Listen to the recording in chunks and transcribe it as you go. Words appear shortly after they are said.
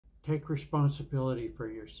Take responsibility for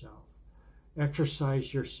yourself.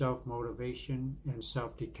 Exercise your self-motivation and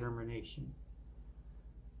self-determination.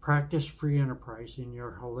 Practice free enterprise in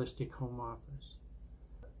your holistic home office.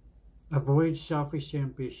 Avoid selfish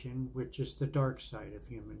ambition, which is the dark side of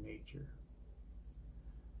human nature.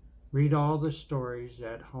 Read all the stories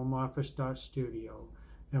at homeoffice.studio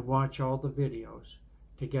and watch all the videos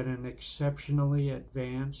to get an exceptionally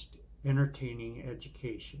advanced, entertaining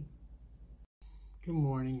education. Good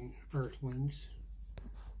morning, Earthlings.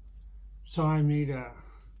 So I made a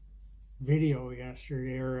video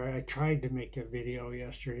yesterday, or I tried to make a video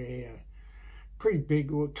yesterday, pretty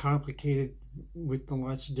big, complicated, with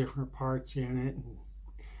lots of different parts in it, and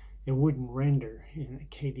it wouldn't render,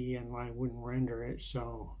 KDE Line wouldn't render it,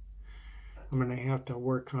 so I'm going to have to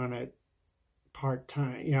work on it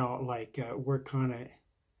part-time, work on it.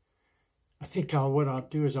 I think what I'll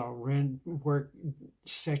do is I'll work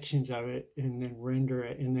sections of it and then render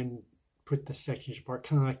it and then put the sections apart,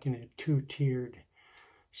 kind of like in a two-tiered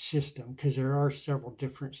system, because there are several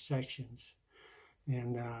different sections,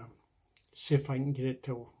 and see if I can get it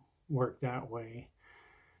to work that way.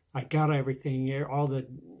 I got everything,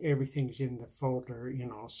 everything's in the folder,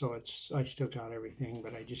 so I still got everything,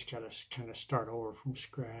 but I just got to kind of start over from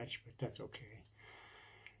scratch, but that's okay.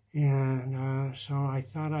 And so I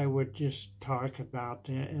thought I would just talk about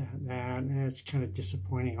that, and it's kind of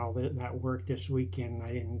disappointing, all that work this weekend.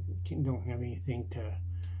 I don't have anything to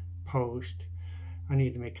post. I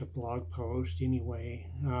need to make a blog post anyway.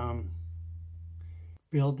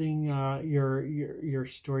 Building your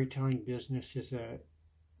storytelling business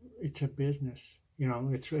it's a business.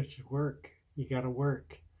 It's work. You got to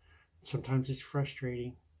work. Sometimes it's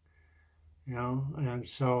frustrating, and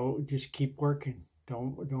so just keep working.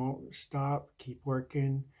 Don't stop. Keep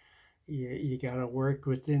working. You got to work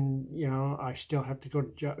within, I still have to go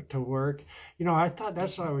to work. I thought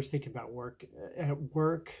that's what I was thinking about work.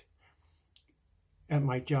 At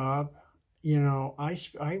my job,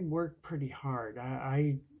 I work pretty hard.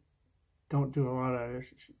 I don't do a lot of,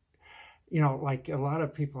 like a lot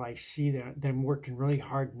of people, I see them working really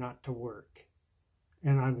hard not to work.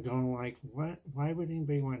 And I'm going like, what? Why would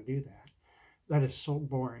anybody want to do that? That is so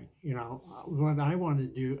boring. What I want to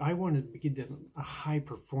do, I want to give them a high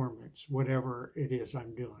performance, whatever it is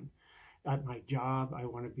I'm doing. At my job, I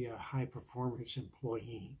want to be a high performance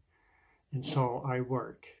employee. And so I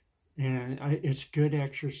work. And it's good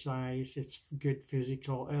exercise. It's good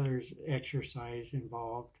physical. There's exercise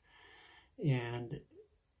involved, and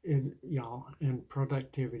and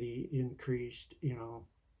productivity increased.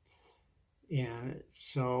 And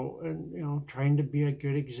so trying to be a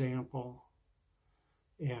good example.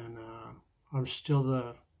 And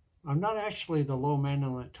I'm not actually the low man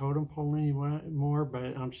on the totem pole anymore,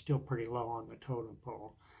 but I'm still pretty low on the totem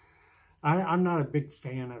pole. I'm not a big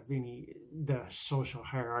fan of the social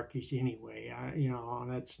hierarchies anyway.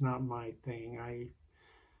 That's not my thing. I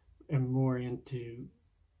am more into,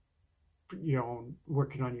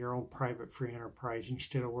 working on your own private free enterprise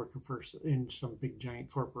instead of working in some big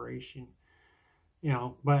giant corporation.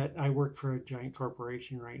 But I work for a giant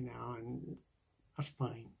corporation right now, and that's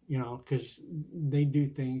fine, because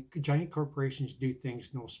giant corporations do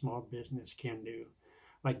things no small business can do,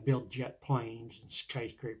 like build jet planes and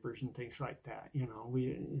skyscrapers and things like that.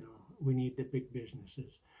 We need the big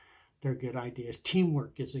businesses. They're good ideas.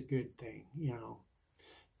 Teamwork is a good thing.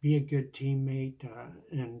 Be a good teammate,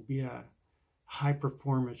 and be a high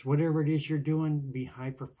performance. Whatever it is you're doing, be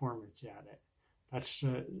high performance at it. That's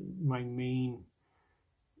my main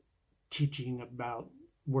teaching about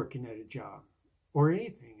working at a job, or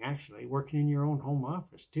anything actually. Working in your own home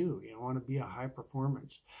office too. You want to be a high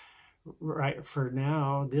performance. Right, for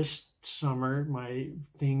now, this summer, my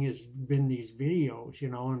thing has been these videos,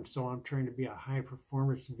 and so I'm trying to be a high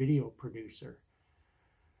performance video producer.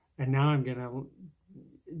 And now I'm gonna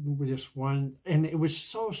just one, and it was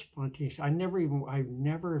so spontaneous. I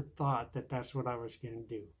never thought that that's what I was gonna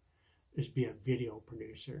do, is be a video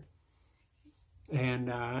producer. And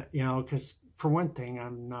because for one thing,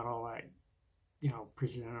 I'm not all that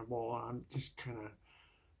presentable. I'm just kind of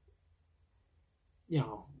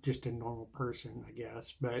just a normal person, I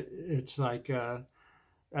guess. But it's like,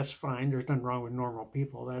 that's fine. There's nothing wrong with normal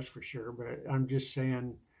people, that's for sure. But I'm just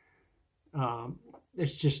saying,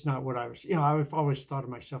 it's just not what I was, I've always thought of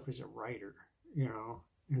myself as a writer,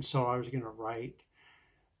 and so I was going to write.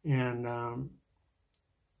 And,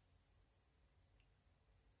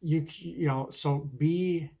 so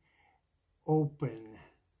be open-minded,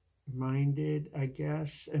 I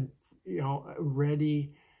guess, and,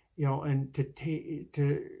 ready, and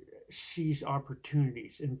to seize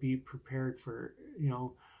opportunities and be prepared for,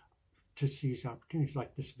 to seize opportunities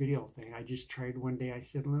like this video thing. I just tried one day. I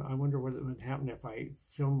said, I wonder what would happen if I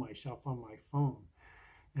film myself on my phone.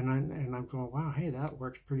 And I'm going, wow, hey, that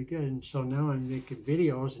works pretty good. And so now I'm making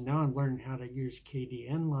videos, and now I'm learning how to use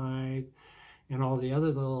KDN Live and all the other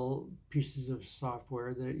little pieces of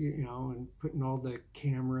software that, you know, and putting all the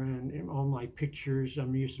camera and all my pictures.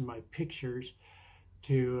 I'm using my pictures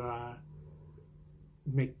to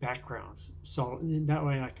make backgrounds. So that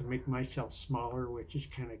way I can make myself smaller, which is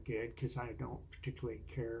kind of good because I don't particularly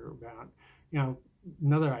care about, you know,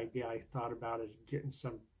 another idea I thought about is getting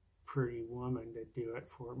some pretty woman to do it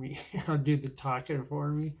for me, do the talking for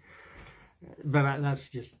me. But that's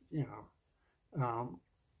just, you know,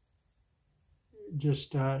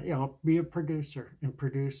 you know, be a producer and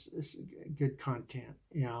produce good content,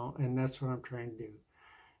 you know, and that's what I'm trying to do.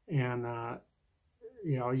 And,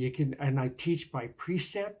 you know, you can, and I teach by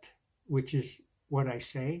precept, which is what I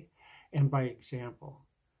say, and by example.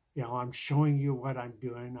 You know, I'm showing you what I'm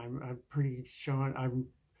doing. I'm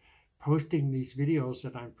posting these videos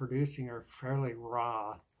that I'm producing are fairly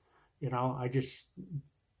raw. You know, I just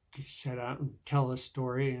set out and tell a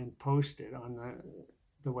story and post it on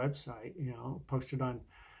the website, you know, post it on.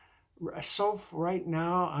 So right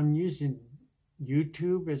now I'm using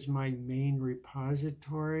YouTube as my main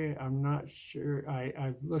repository. I'm not sure.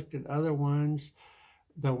 I've looked at other ones.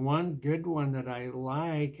 The one good one that I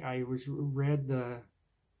like, read the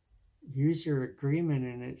user agreement,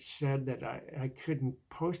 and it said that I couldn't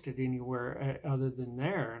post it anywhere other than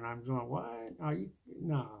there. And I'm going, what? Are you?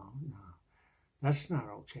 No, that's not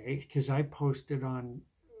okay. Because I post it on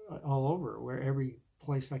all over, where every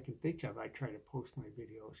place I can think of, I try to post my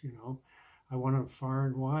videos, you know. I want them far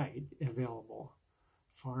and wide available,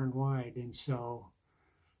 far and wide. And so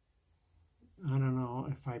I don't know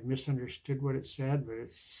if I misunderstood what it said, but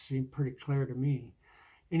it seemed pretty clear to me.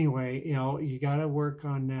 Anyway, you know, you got to work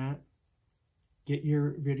on that. Get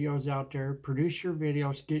your videos out there, produce your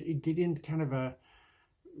videos, get in kind of a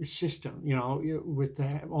system, you know, with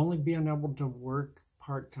that only being able to work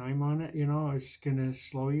part-time on it, you know, it's going to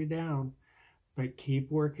slow you down. But keep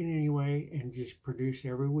working anyway, and just produce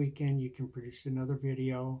every weekend. You can produce another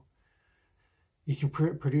video. You can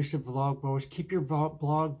produce a vlog post. Keep your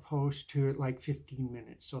blog post to like 15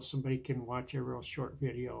 minutes, so somebody can watch a real short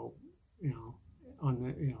video, you know,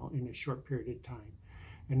 in a short period of time.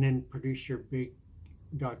 And then produce your big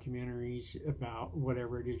documentaries about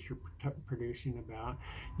whatever it is you're producing about.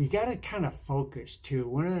 You got to kind of focus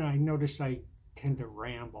too. I notice I tend to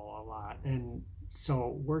ramble a lot, and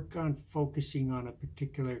so work on focusing on a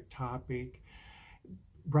particular topic.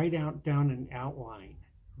 Write down an outline.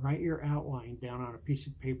 Write your outline down on a piece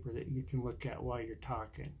of paper that you can look at while you're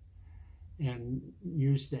talking, and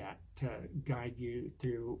use that to guide you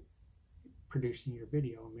through producing your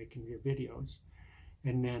video, making your videos.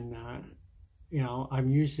 And then, you know,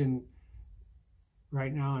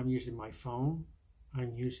 right now I'm using my phone.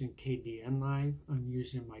 I'm using KDN Live. I'm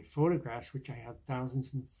using my photographs, which I have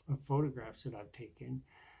thousands of photographs that I've taken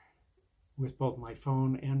with both my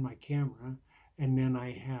phone and my camera. And then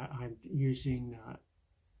I'm using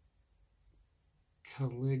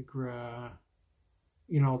Calligra,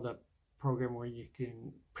 you know, the program where you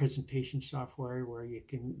can, presentation software where you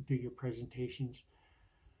can do your presentations.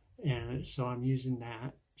 And so I'm using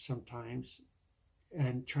that sometimes,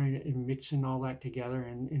 and mixing all that together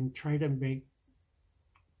and try to make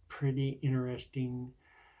pretty interesting,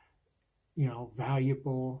 you know,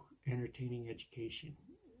 valuable, entertaining education,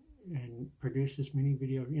 and produce as many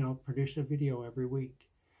videos, you know, produce a video every week.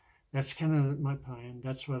 That's kind of my plan.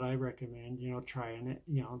 That's what I recommend, you know, trying it.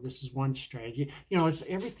 You know, this is one strategy. You know,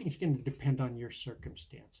 everything's going to depend on your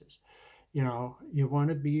circumstances. You know, you want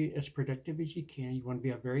to be as productive as you can. You want to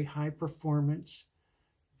be a very high performance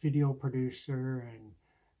video producer and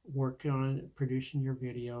work on producing your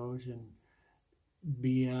videos, and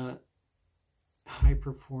be a high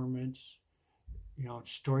performance, you know,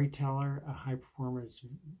 storyteller, a high performance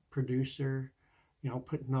producer, you know,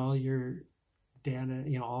 putting all your data,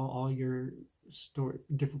 you know, all your story,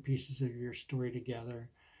 different pieces of your story together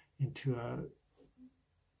into a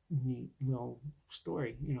neat little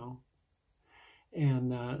story, you know,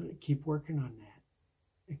 and keep working on that,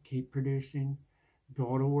 and keep producing.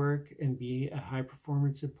 Go to work and be a high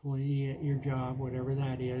performance employee at your job, whatever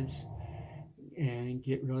that is, and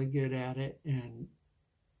get really good at it, and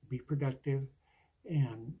be productive,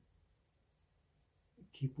 and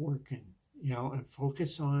keep working, you know, and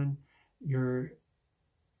focus on your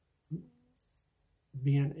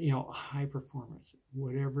being, you know, high performance,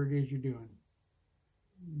 whatever it is you're doing.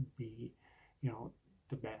 Be, you know,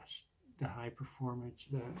 the best, the high performance,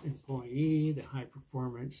 the employee, the high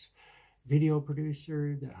performance, video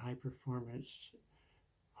producer, the high performance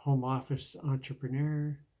home office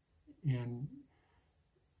entrepreneur, and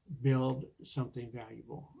build something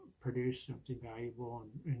valuable, produce something valuable,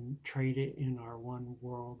 and trade it in our one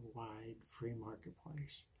worldwide free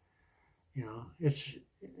marketplace. It's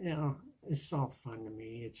it's all fun to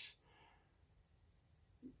me. It's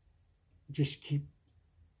just keep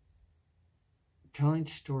telling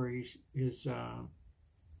stories is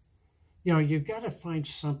you've got to find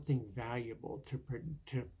something valuable to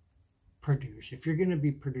produce. If you're going to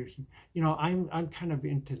be producing, I'm kind of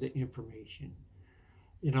into the information.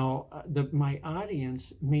 My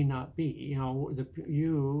audience may not be.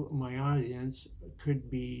 My audience could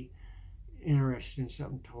be interested in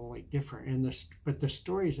something totally different. But the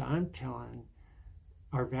stories I'm telling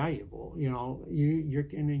are valuable. You're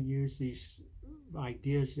going to use these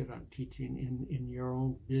ideas that I'm teaching in your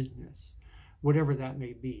own business, whatever that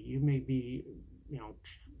may be. You may be,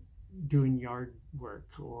 doing yard work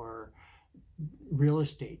or real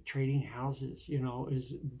estate, trading houses,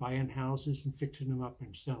 is buying houses and fixing them up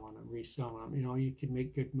and selling them, reselling them. You can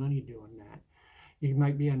make good money doing that. You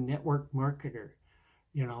might be a network marketer,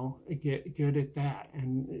 get good at that.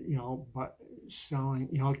 And, but selling,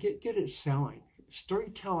 get good at selling.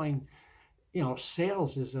 Storytelling,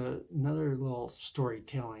 sales is another little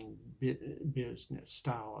storytelling business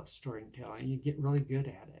style of storytelling. You get really good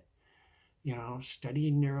at it.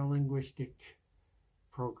 Studying neurolinguistic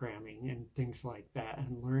programming and things like that,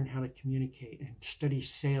 and learn how to communicate, and study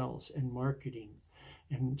sales and marketing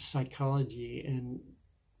and psychology and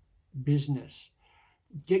business.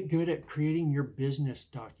 Get good at creating your business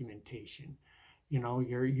documentation.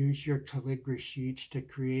 Use your calligraphy sheets to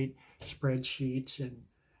create spreadsheets and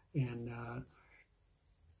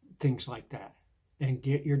things like that, and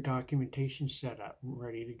get your documentation set up and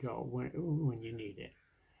ready to go when you need it.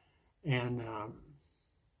 And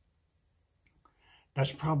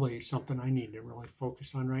that's probably something I need to really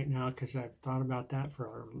focus on right now, because I've thought about that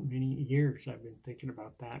for many years. I've been thinking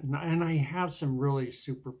about that, and I have some really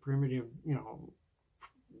super primitive,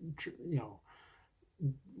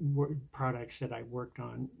 products that I worked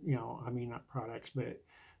on. Not products, but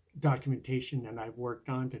documentation that I've worked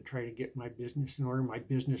on to try to get my business in order. My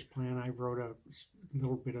business plan, I wrote a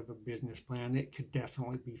little bit of a business plan. It could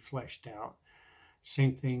definitely be fleshed out.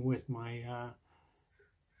 Same thing with my,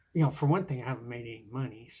 for one thing, I haven't made any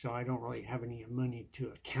money, so I don't really have any money to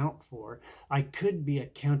account for. I could be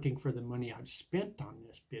accounting for the money I've spent on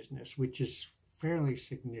this business, which is fairly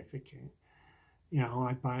significant.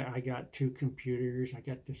 I got 2 computers, I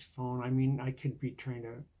got this phone. I could be trying to,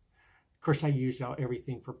 of course, I use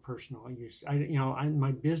everything for personal use.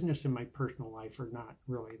 My business and my personal life are not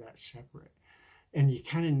really that separate. And you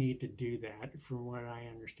kind of need to do that, from what I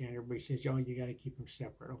understand. Everybody says, you got to keep them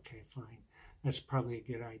separate. Okay, fine. That's probably a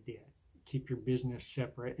good idea. Keep your business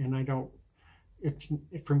separate. And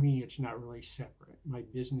for me, it's not really separate. My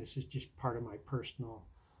business is just part of my personal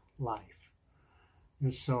life.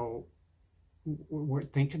 And so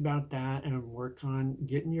think about that and work on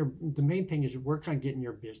the main thing is work on getting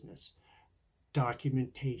your business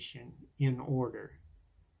documentation in order.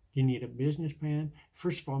 You need a business plan.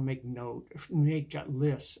 First of all, make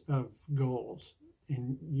lists of goals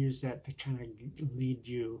and use that to kind of lead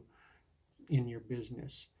you in your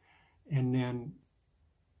business. And then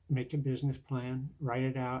make a business plan, write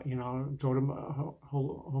it out, go to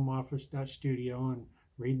homeoffice.studio and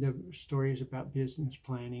read the stories about business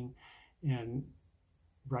planning and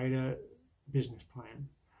write a business plan.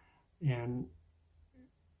 And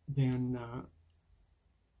then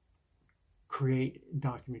create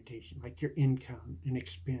documentation, like your income and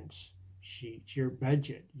expense sheets, your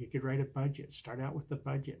budget. You could write a budget, start out with the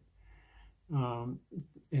budget, and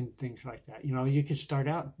things like that. You could start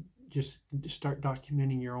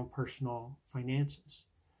documenting your own personal finances.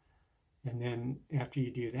 And then after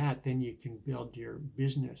you do that, then you can build your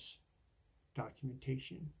business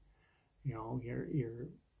documentation.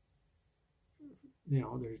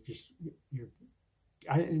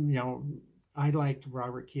 I liked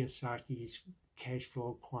Robert Kiyosaki's cash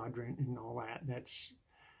flow quadrant and all that. That's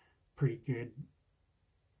pretty good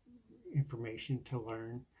information to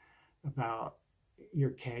learn about your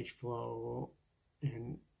cash flow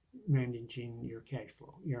and managing your cash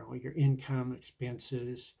flow. Your income,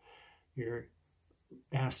 expenses, your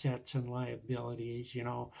assets and liabilities.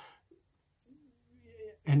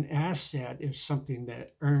 An asset is something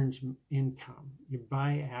that earns income. You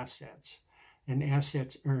buy assets. And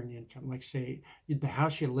assets earn income. Like, say, the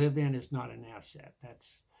house you live in is not an asset.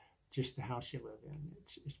 That's just the house you live in.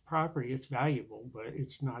 It's property. It's valuable, but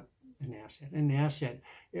it's not an asset. An asset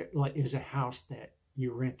is a house that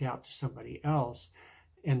you rent out to somebody else,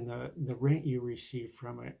 and the rent you receive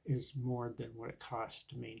from it is more than what it costs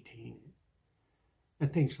to maintain it,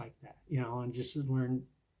 and things like that, and just learn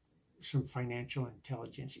some financial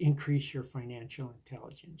intelligence, increase your financial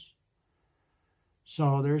intelligence.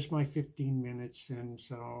 So there's my 15 minutes, and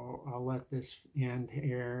so I'll let this end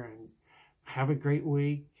here, and have a great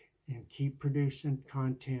week, and keep producing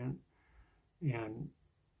content, and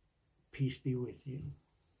peace be with you.